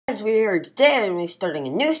guys, we're here today and we're starting a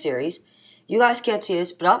new series. You guys can't see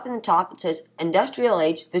this, but up in the top it says Industrial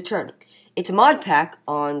Age: The Turning. It's a mod pack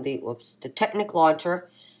on the Technic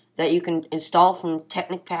launcher that you can install from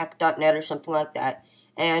technicpack.net or something like that.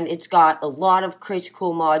 And it's got a lot of crazy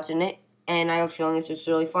cool mods in it, and I have a feeling it's just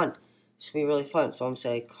really fun. It's going to be really fun, so I'm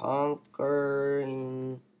saying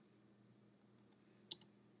conquering...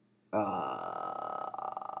 I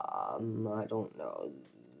don't know,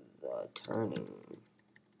 the turning...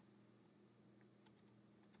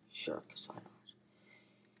 Sure, because why not?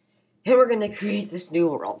 And we're going to create this new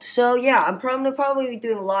world. So yeah, I'm probably be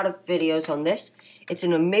doing a lot of videos on this. It's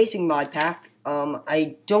an amazing mod pack.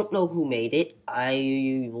 I don't know who made it.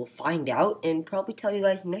 I will find out and probably tell you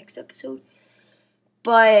guys next episode.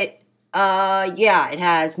 But, yeah, it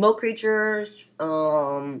has Mo creatures,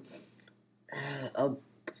 a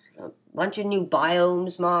bunch of new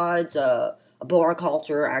biomes mods,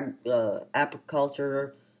 arboriculture,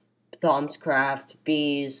 apiculture, Thaumscraft,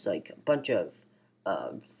 bees, like a bunch of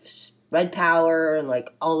red power, and like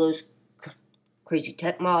all those crazy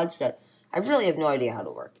tech mods that I really have no idea how to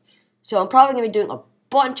work. So I'm probably going to be doing a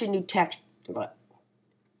bunch of new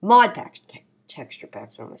mod packs, texture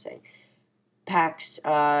packs, what am I saying? Packs,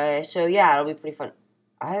 so yeah, it'll be pretty fun.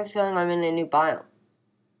 I have a feeling I'm in a new biome.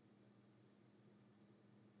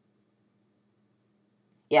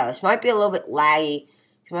 Yeah, this might be a little bit laggy,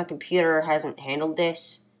 because my computer hasn't handled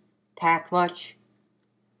this pack much.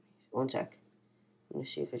 One sec. Let me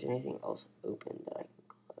see if there's anything else open that I can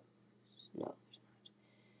close. No, there's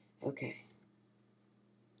not. Okay.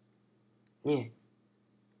 Yeah.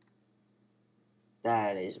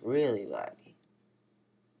 That is really laggy.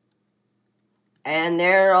 And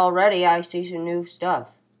there already I see some new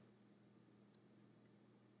stuff.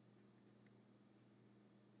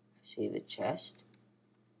 I see the chest.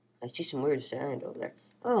 I see some weird sand over there.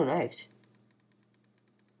 Oh, nice.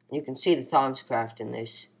 You can see the Thaumscraft in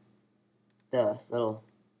this. The little...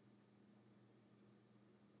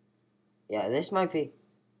 Yeah, this might be...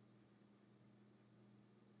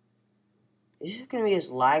 This is going to be as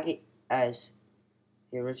laggy as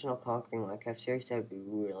the original Conquering Minecraft series. That would be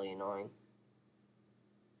really annoying.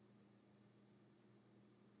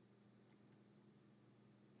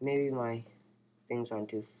 Maybe my things aren't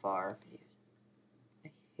too far.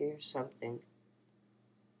 I hear something.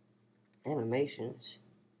 Animations.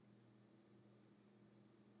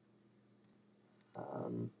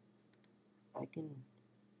 I can...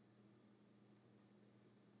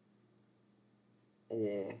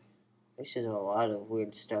 Yeah. This is a lot of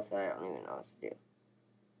weird stuff that I don't even know what to do.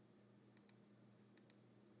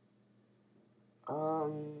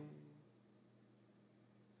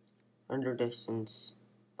 Render distance.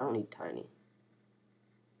 I don't need tiny.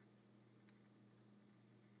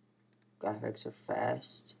 Graphics are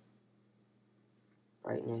fast.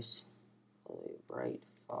 Brightness. Really bright.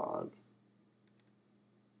 Fog.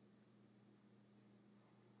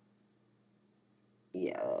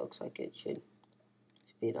 Yeah, that looks like it should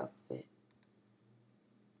speed up a bit.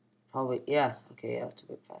 Probably, yeah. Okay, yeah, it's a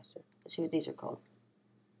bit faster. Let's see what these are called.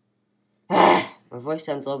 My voice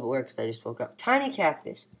sounds a little bit weird because I just woke up. Tiny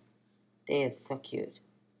cactus. They are so cute.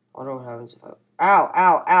 I wonder what happens if I... Ow,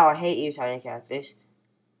 ow, ow, I hate you, tiny cactus.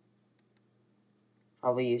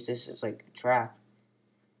 Probably use this as, like, a trap.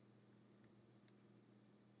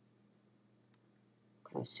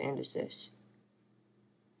 What kind of sand is this?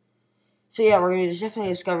 So, yeah, we're going to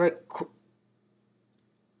definitely discover it.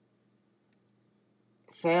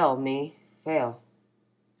 Fail, me. Fail.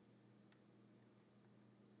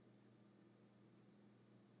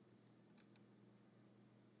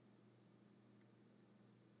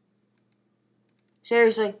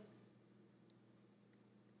 Seriously?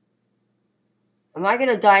 Am I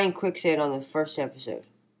gonna die in quicksand on the first episode?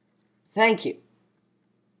 Thank you.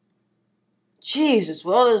 Jeez, this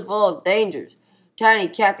world is full of dangers. Tiny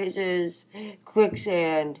cactuses,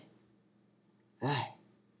 quicksand.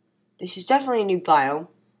 This is definitely a new biome,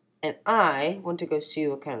 and I want to go see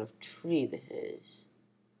what kind of tree this is.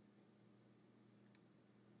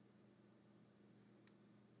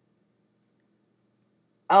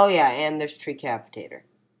 Oh yeah, and there's tree capitator.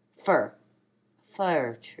 Fir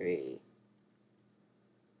tree.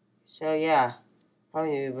 So yeah,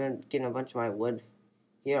 probably been getting a bunch of my wood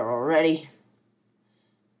here already.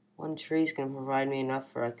 One tree's gonna provide me enough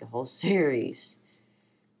for like the whole series.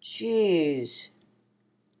 Jeez.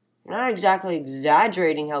 You're not exactly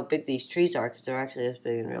exaggerating how big these trees are, because they're actually this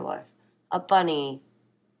big in real life. A bunny.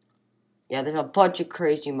 Yeah, there's a bunch of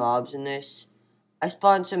crazy mobs in this. I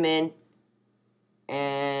spawned some in,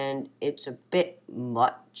 and it's a bit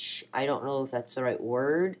much. I don't know if that's the right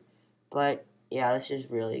word, but yeah, this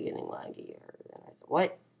is really getting laggier than I thought.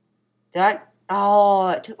 What? Oh,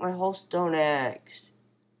 it took my whole stone axe.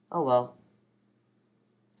 Oh well.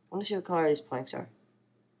 I want to see what color these planks are.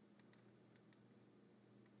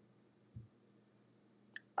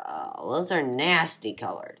 Oh, those are nasty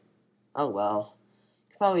colored. Oh well.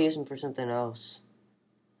 Could probably use them for something else.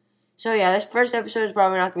 So yeah, this first episode is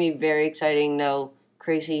probably not going to be very exciting. No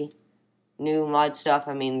crazy new mod stuff.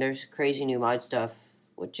 I mean, there's crazy new mod stuff,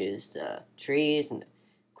 which is the trees and the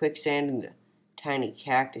quicksand and the tiny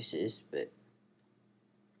cactuses, but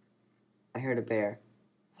I heard a bear.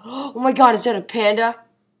 Oh my god, is that a panda?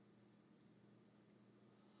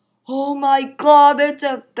 Oh my god, it's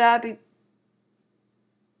a baby.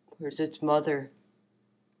 Where's its mother?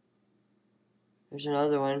 There's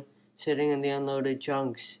another one sitting in the unloaded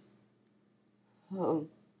chunks. Oh,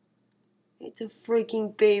 it's a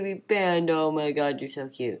freaking baby panda. Oh my god, you're so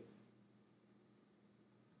cute.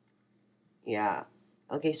 Yeah.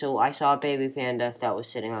 Okay, so I saw a baby panda that was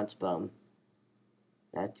sitting on its bum.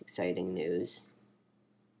 That's exciting news.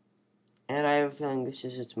 And I have a feeling this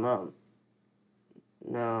is its mom.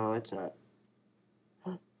 No, it's not.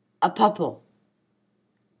 A pupple.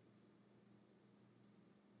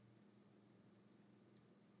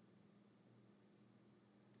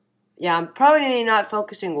 Yeah, I'm probably not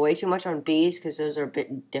focusing way too much on bees because those are a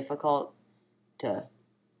bit difficult to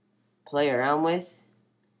play around with.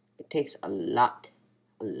 It takes a lot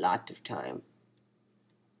of time.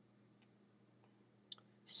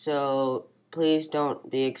 So please don't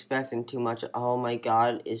be expecting too much. Oh my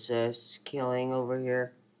god, is this killing over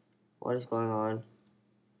here? What is going on?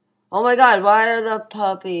 Oh my god, why are the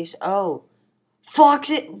puppies? Oh.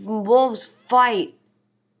 Wolves fight.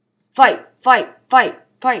 Fight, fight, fight,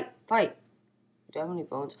 fight, fight. Do I have any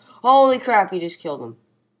bones? Holy crap, he just killed him.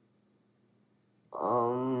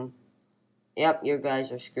 Yep, you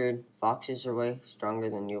guys are screwed. Foxes are way stronger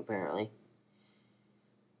than you, apparently.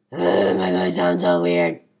 My voice sounds so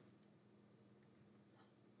weird.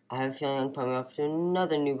 I have a feeling I'm coming up to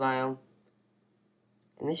another new biome.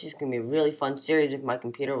 And this is going to be a really fun series if my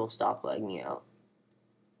computer will stop lagging out.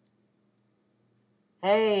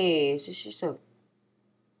 Hey, is this just a...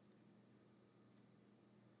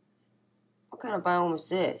 What kind of biome is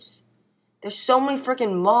this? There's so many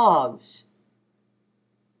freaking mobs.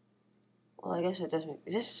 Well, I guess it does make...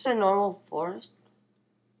 Is this just a normal forest?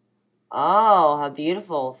 Oh, how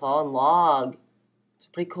beautiful. Fallen log. It's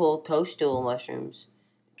pretty cool. Toadstool mushrooms.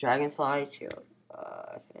 Dragonflies here.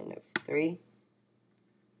 F3.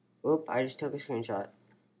 Oop, I just took a screenshot.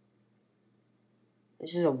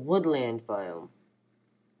 This is a woodland biome.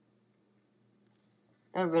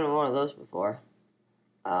 Never been in one of those before.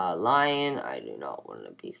 Lion, I do not want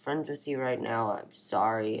to be friends with you right now. I'm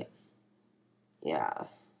sorry. Yeah.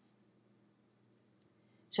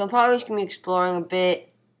 So I'm probably just going to be exploring a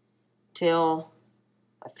bit till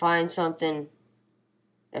I find something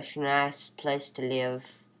that's a nice place to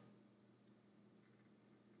live.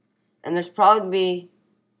 And there's probably be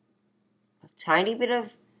a tiny bit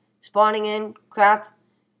of spawning in crap.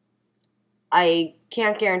 I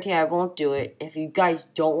can't guarantee I won't do it. If you guys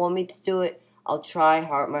don't want me to do it, I'll try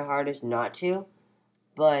my hardest not to.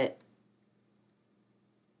 But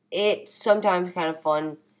it's sometimes kind of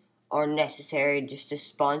fun or necessary just to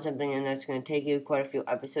spawn something in that's going to take you quite a few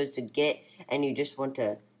episodes to get, and you just want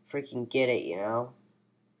to freaking get it, you know?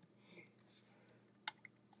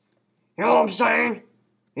 You know what I'm saying?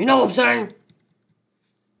 You know what I'm saying?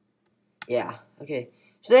 Yeah, okay.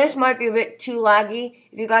 So this might be a bit too laggy.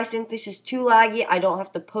 If you guys think this is too laggy, I don't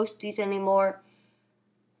have to post these anymore.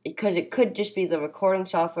 Because it could just be the recording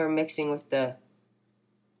software mixing with the...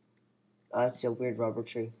 it's a weird rubber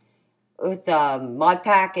tree. With the mod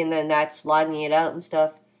pack, and then that's sliding it out and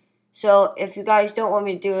stuff. So if you guys don't want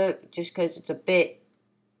me to do it, just because it's a bit,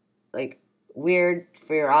 like, weird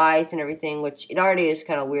for your eyes and everything, which it already is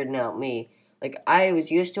kind of weirding out me. Like, I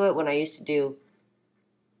was used to it when I used to do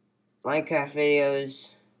Minecraft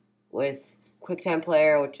videos with QuickTime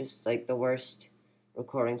Player, which is like the worst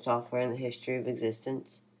recording software in the history of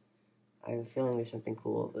existence. I have a feeling there's something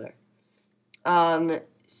cool over there.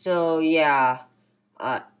 So yeah,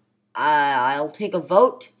 I'll take a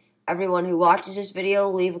vote. Everyone who watches this video,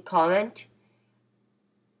 leave a comment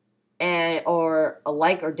or a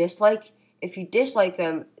like or dislike. If you dislike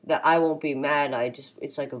them, that I won't be mad.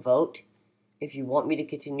 It's like a vote. If you want me to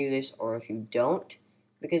continue this or if you don't,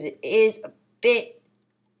 because it is a bit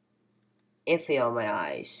iffy on my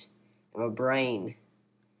eyes and my brain.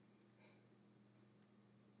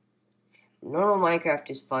 Normal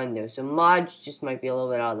Minecraft is fine though, so mods just might be a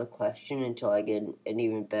little bit out of the question until I get an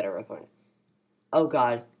even better recording. Oh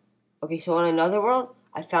god. Okay, so on another world,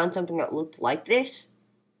 I found something that looked like this.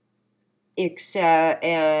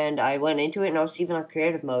 and I went into it, and I was even on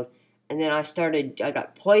creative mode. And then I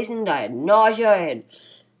got poisoned. I had nausea.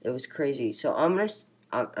 It was crazy. So I'm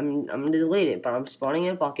gonna delete it, but I'm spawning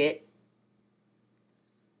in a bucket.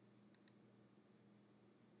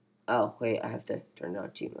 Oh wait, I have to turn it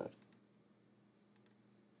on cheat mode.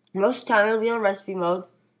 Most of the time it'll be on recipe mode.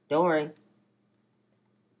 Don't worry.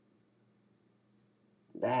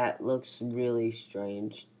 That looks really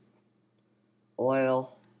strange.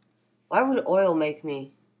 Oil. Why would oil make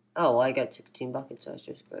me? Oh, well, I got 16 buckets. That's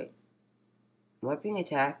just great. Am I being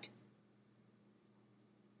attacked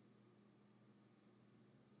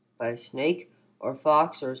by a snake or a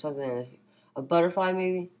fox or something? A butterfly,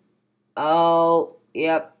 maybe? Oh,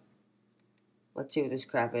 yep. Let's see what this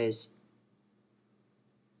crap is.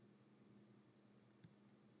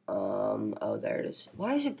 Oh, there it is.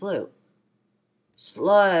 Why is it blue?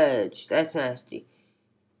 Sludge. That's nasty.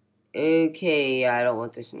 Okay, I don't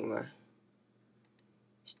want this anymore.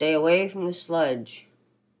 Stay away from the sludge.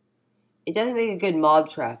 It doesn't make a good mob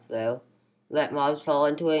trap, though. Let mobs fall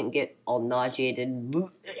into it and get all nauseated.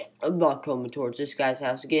 I'm not coming towards this guy's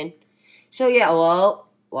house again. So, yeah, well,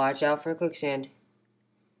 watch out for quicksand.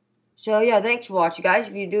 So, yeah, thanks for watching, guys.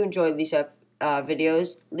 If you do enjoy these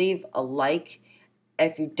videos, leave a like.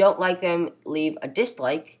 If you don't like them, leave a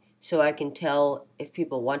dislike so I can tell if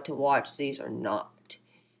people want to watch these or not.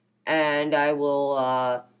 And I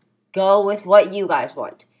will go with what you guys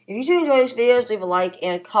want. If you do enjoy these videos, leave a like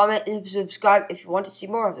and a comment and subscribe if you want to see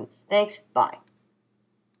more of them. Thanks. Bye.